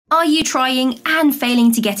Are you trying and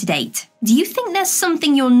failing to get a date? Do you think there's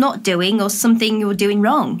something you're not doing or something you're doing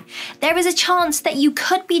wrong? There is a chance that you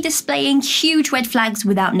could be displaying huge red flags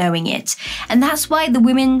without knowing it. And that's why the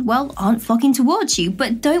women, aren't flocking towards you.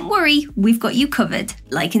 But don't worry, we've got you covered.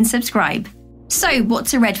 Like and subscribe. So,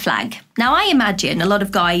 what's a red flag? Now, I imagine a lot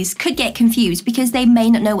of guys could get confused because they may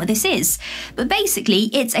not know what this is. But basically,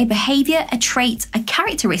 it's a behaviour, a trait, a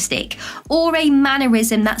characteristic, or a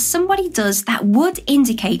mannerism that somebody does that would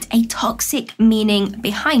indicate a toxic meaning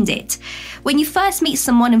behind it. When you first meet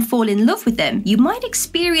someone and fall in love with them, you might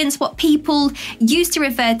experience what people used to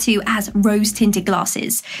refer to as rose-tinted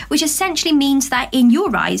glasses, which essentially means that in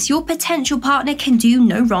your eyes, your potential partner can do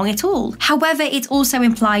no wrong at all. However, it also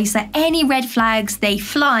implies that any red flags they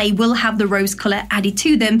fly will have the rose colour added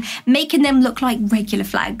to them, making them look like regular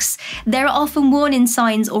flags. There are often warning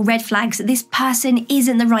signs or red flags that this person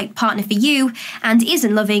isn't the right partner for you and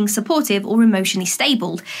isn't loving, supportive, or emotionally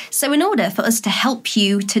stable. So in order for us to help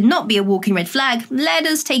you to not be a walking red flag, let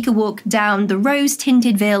us take a walk down the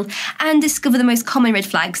rose-tinted veil and discover the most common red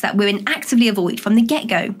flags that women actively avoid from the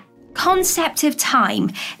get-go. Concept of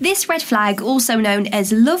time. This red flag, also known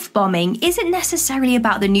as love bombing, isn't necessarily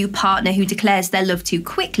about the new partner who declares their love too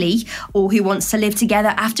quickly or who wants to live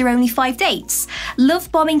together after only 5 dates. Love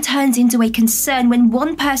bombing turns into a concern when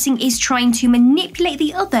one person is trying to manipulate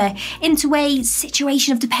the other into a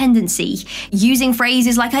situation of dependency, using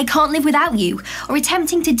phrases like "I can't live without you" or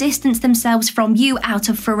attempting to distance themselves from you out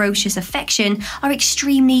of ferocious affection are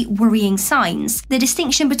extremely worrying signs. The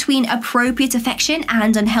distinction between appropriate affection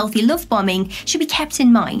and unhealthy love bombing should be kept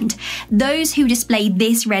in mind. Those who display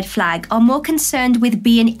this red flag are more concerned with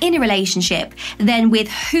being in a relationship than with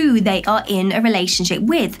who they are in a relationship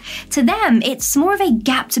with. To them, it's more of a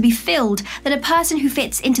gap to be filled than a person who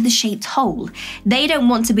fits into the shaped hole. They don't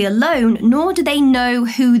want to be alone, nor do they know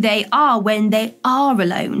who they are when they are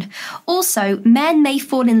alone. Also, men may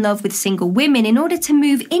fall in love with single women in order to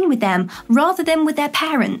move in with them rather than with their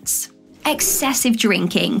parents. Excessive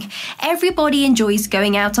drinking. Everybody enjoys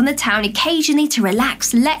going out on the town occasionally to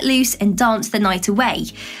relax, let loose, and dance the night away.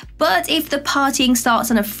 But if the partying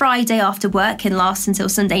starts on a Friday after work and lasts until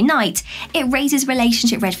Sunday night, it raises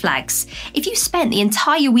relationship red flags. If you spent the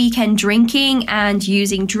entire weekend drinking and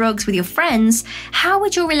using drugs with your friends, how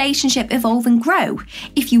would your relationship evolve and grow?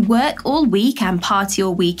 If you work all week and party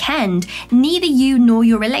all weekend, neither you nor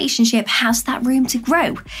your relationship has that room to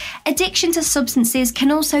grow. Addiction to substances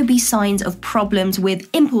can also be signs of problems with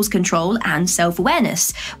impulse control and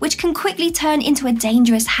self-awareness, which can quickly turn into a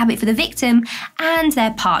dangerous habit for the victim and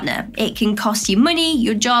their partner. It can cost you money,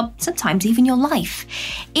 your job, sometimes even your life.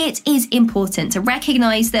 It is important to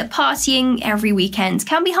recognise that partying every weekend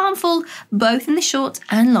can be harmful, both in the short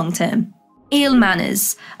and long term. Ill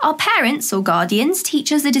manners. Our parents or guardians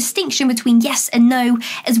teach us the distinction between yes and no,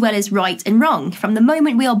 as well as right and wrong, from the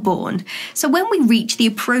moment we are born. So when we reach the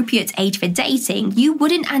appropriate age for dating, you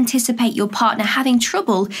wouldn't anticipate your partner having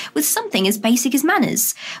trouble with something as basic as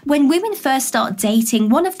manners. When women first start dating,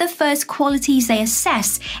 one of the first qualities they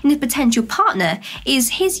assess in a potential partner is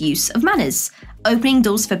his use of manners. Opening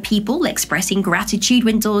doors for people, expressing gratitude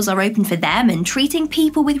when doors are open for them, and treating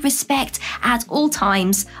people with respect at all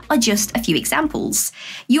times are just a few examples.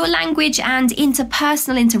 Your language and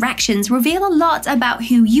interpersonal interactions reveal a lot about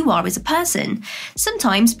who you are as a person.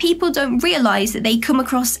 Sometimes people don't realise that they come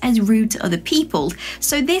across as rude to other people,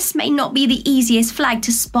 so this may not be the easiest flag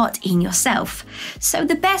to spot in yourself. So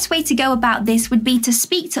the best way to go about this would be to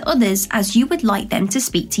speak to others as you would like them to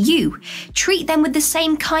speak to you. Treat them with the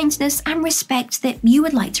same kindness and respect that you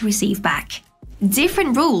would like to receive back.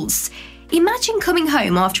 Different rules. Imagine coming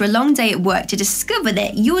home after a long day at work to discover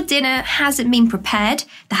that your dinner hasn't been prepared,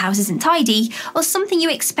 the house isn't tidy, or something you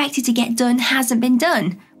expected to get done hasn't been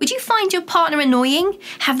done. Would you find your partner annoying?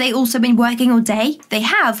 Have they also been working all day? They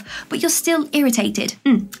have, but you're still irritated.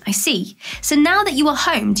 I see. So now that you are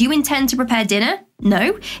home, do you intend to prepare dinner?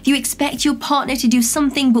 No. If you expect your partner to do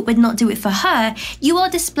something but would not do it for her, you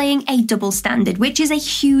are displaying a double standard, which is a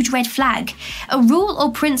huge red flag. A rule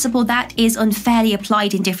or principle that is unfairly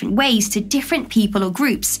applied in different ways to different people or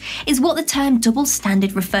groups is what the term double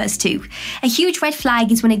standard refers to. A huge red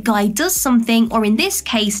flag is when a guy does something, or in this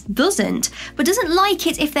case, doesn't, but doesn't like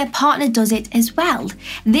it if their partner does it as well.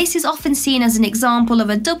 This is often seen as an example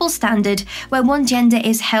of a double standard where one gender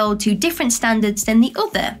is held to different standards than the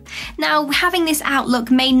other. Now, having this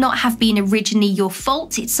outlook may not have been originally your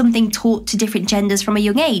fault. It's something taught to different genders from a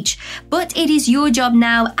young age. But it is your job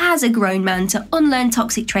now as a grown man to unlearn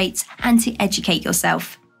toxic traits and to educate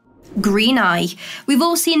yourself. Green eye. We've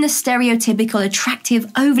all seen the stereotypical attractive,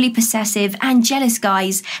 overly possessive and jealous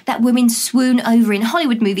guys that women swoon over in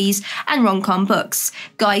Hollywood movies and rom-com books.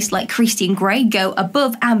 Guys like Christian Grey go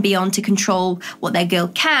above and beyond to control what their girl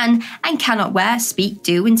can and cannot wear, speak,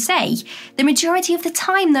 do and say. The majority of the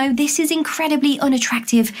time though, this is incredibly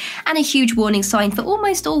unattractive and a huge warning sign for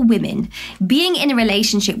almost all women. Being in a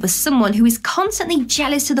relationship with someone who is constantly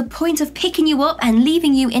jealous to the point of picking you up and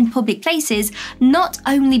leaving you in public places not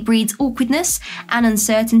only breeds awkwardness and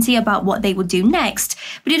uncertainty about what they will do next,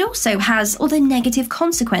 but it also has other negative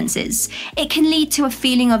consequences. It can lead to a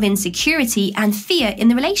feeling of insecurity and fear in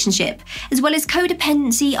the relationship, as well as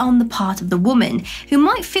codependency on the part of the woman, who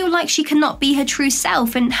might feel like she cannot be her true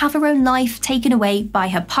self and have her own life taken away by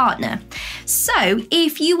her partner. So,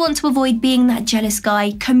 if you want to avoid being that jealous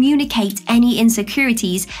guy, communicate any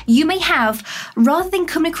insecurities you may have rather than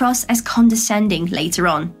come across as condescending later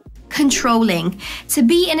on. Controlling. To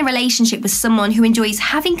be in a relationship with someone who enjoys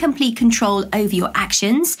having complete control over your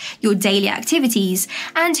actions, your daily activities,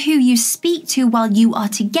 and who you speak to while you are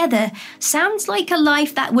together sounds like a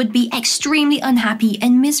life that would be extremely unhappy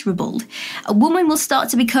and miserable. A woman will start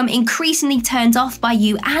to become increasingly turned off by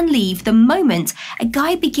you and leave the moment a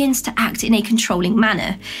guy begins to act in a controlling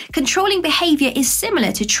manner. Controlling behavior is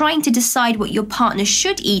similar to trying to decide what your partner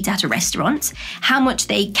should eat at a restaurant, how much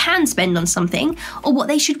they can spend on something, or what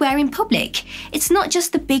they should wear in public. It's not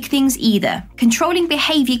just the big things either. Controlling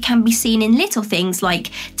behavior can be seen in little things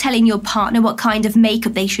like telling your partner what kind of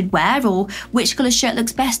makeup they should wear or which colour shirt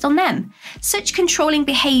looks best on them. Such controlling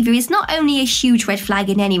behavior is not only a huge red flag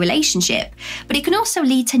in any relationship, but it can also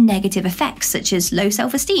lead to negative effects such as low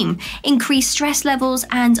self-esteem, increased stress levels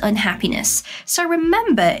and unhappiness. So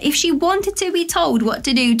remember, if she wanted to be told what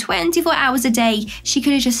to do 24 hours a day, she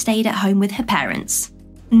could have just stayed at home with her parents.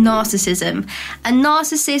 Narcissism. A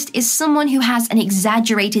narcissist is someone who has an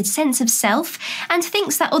exaggerated sense of self and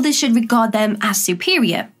thinks that others should regard them as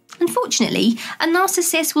superior. Unfortunately, a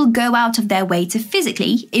narcissist will go out of their way to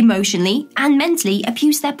physically, emotionally, and mentally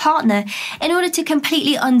abuse their partner in order to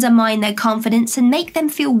completely undermine their confidence and make them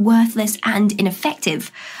feel worthless and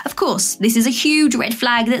ineffective. Of course, this is a huge red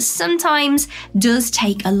flag that sometimes does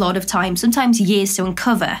take a lot of time, sometimes years to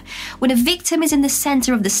uncover. When a victim is in the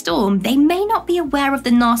center of the storm, they may not be aware of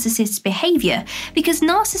the narcissist's behavior because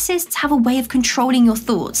narcissists have a way of controlling your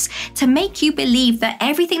thoughts to make you believe that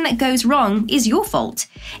everything that goes wrong is your fault.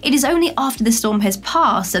 It is only after the storm has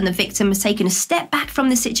passed and the victim has taken a step back from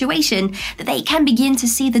the situation that they can begin to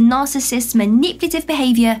see the narcissist's manipulative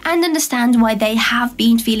behavior and understand why they have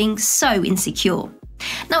been feeling so insecure.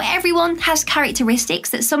 Now, everyone has characteristics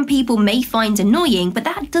that some people may find annoying, but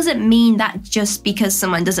that doesn't mean that just because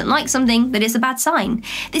someone doesn't like something that it's a bad sign.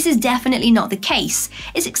 This is definitely not the case.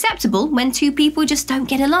 It's acceptable when two people just don't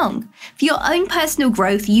get along. For your own personal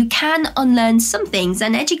growth, you can unlearn some things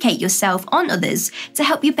and educate yourself on others to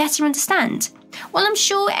help you better understand. While I'm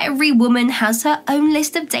sure every woman has her own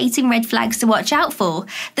list of dating red flags to watch out for,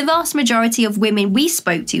 the vast majority of women we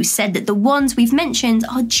spoke to said that the ones we've mentioned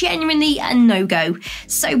are genuinely a no-go.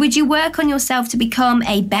 So would you work on yourself to become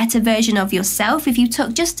a better version of yourself if you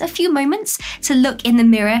took just a few moments to look in the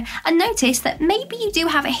mirror and notice that maybe you do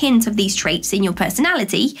have a hint of these traits in your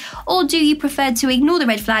personality? Or do you prefer to ignore the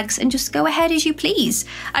red flags and just go ahead as you please?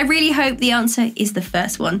 I really hope the answer is the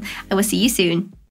first one. I will see you soon.